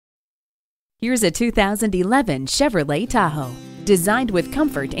Here's a 2011 Chevrolet Tahoe. Designed with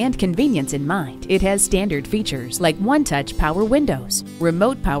comfort and convenience in mind, it has standard features like one-touch power windows,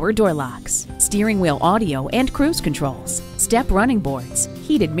 remote power door locks, steering wheel audio and cruise controls, step running boards,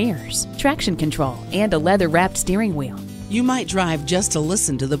 heated mirrors, traction control, and a leather-wrapped steering wheel. You might drive just to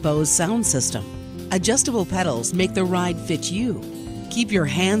listen to the Bose sound system. Adjustable pedals make the ride fit you. Keep your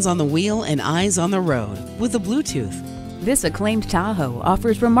hands on the wheel and eyes on the road with the Bluetooth. This acclaimed Tahoe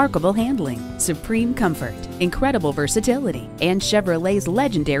offers remarkable handling, supreme comfort, incredible versatility, and Chevrolet's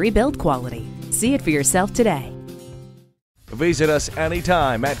legendary build quality. See it for yourself today. Visit us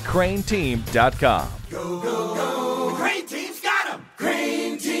anytime at crainteam.com.